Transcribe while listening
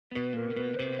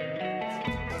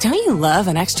Don't you love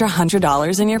an extra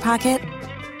 $100 in your pocket?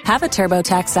 Have a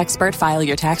TurboTax expert file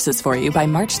your taxes for you by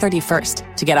March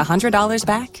 31st to get $100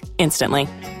 back instantly.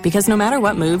 Because no matter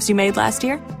what moves you made last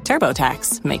year,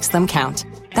 TurboTax makes them count.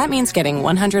 That means getting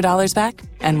 $100 back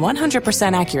and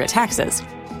 100% accurate taxes,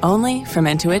 only from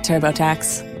Intuit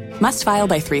TurboTax. Must file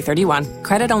by 3/31.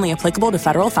 Credit only applicable to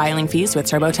federal filing fees with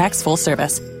TurboTax full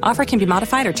service. Offer can be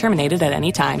modified or terminated at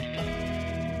any time.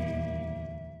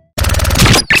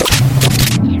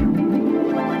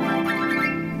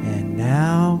 And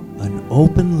now, an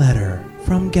open letter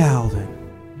from Galvin.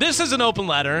 This is an open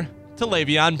letter to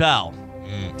Le'Veon Bell.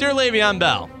 Dear Le'Veon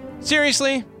Bell,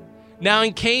 seriously? Now,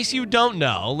 in case you don't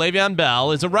know, Le'Veon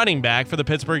Bell is a running back for the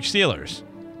Pittsburgh Steelers.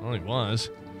 Well, he was.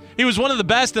 He was one of the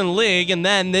best in the league, and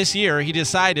then this year he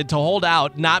decided to hold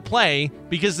out, not play,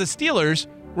 because the Steelers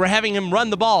were having him run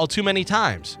the ball too many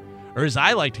times. Or as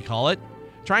I like to call it,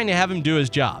 trying to have him do his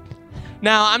job.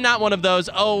 Now, I'm not one of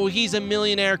those, oh, he's a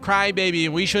millionaire crybaby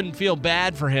and we shouldn't feel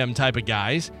bad for him type of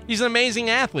guys. He's an amazing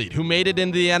athlete who made it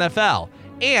into the NFL.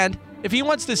 And if he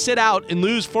wants to sit out and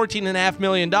lose $14.5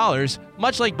 million,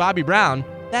 much like Bobby Brown,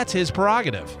 that's his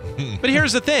prerogative. But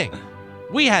here's the thing.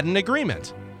 We had an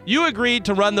agreement. You agreed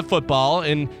to run the football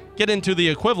and get into the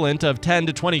equivalent of 10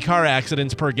 to 20 car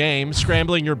accidents per game,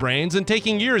 scrambling your brains and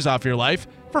taking years off your life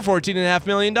for $14.5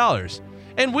 million.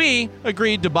 And we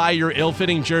agreed to buy your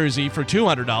ill-fitting jersey for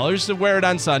 $200 to wear it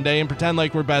on Sunday and pretend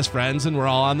like we're best friends and we're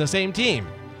all on the same team.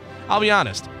 I'll be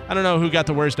honest, I don't know who got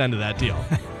the worst end of that deal.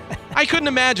 I couldn't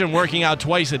imagine working out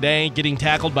twice a day, getting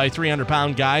tackled by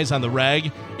 300-pound guys on the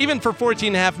reg, even for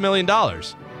 $14.5 million.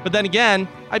 But then again,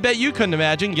 I bet you couldn't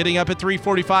imagine getting up at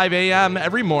 3:45 a.m.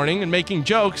 every morning and making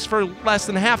jokes for less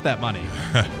than half that money.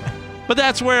 But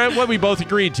that's what we both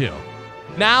agreed to.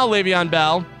 Now, Le'Veon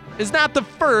Bell is not the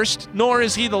first, nor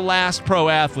is he the last pro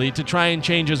athlete to try and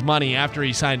change his money after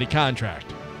he signed a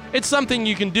contract. It's something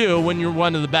you can do when you're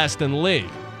one of the best in the league.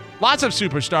 Lots of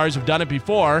superstars have done it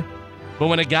before, but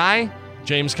when a guy,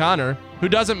 James Conner, who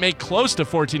doesn't make close to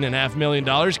 $14.5 million,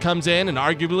 comes in and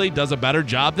arguably does a better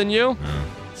job than you,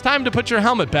 it's time to put your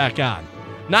helmet back on.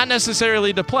 Not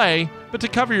necessarily to play, but to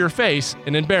cover your face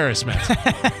in embarrassment.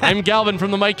 I'm Galvin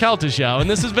from The Mike Kelta Show, and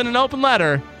this has been an open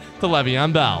letter to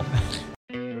Le'Veon Bell.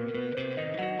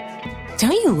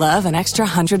 Don't you love an extra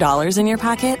 $100 in your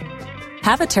pocket?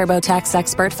 Have a TurboTax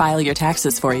expert file your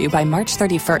taxes for you by March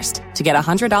 31st to get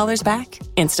 $100 back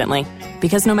instantly.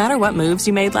 Because no matter what moves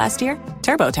you made last year,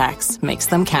 TurboTax makes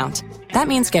them count. That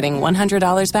means getting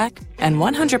 $100 back and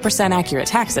 100% accurate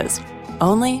taxes,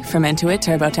 only from Intuit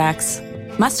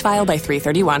TurboTax. Must file by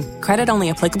 3/31. Credit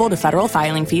only applicable to federal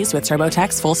filing fees with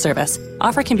TurboTax full service.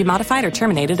 Offer can be modified or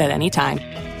terminated at any time.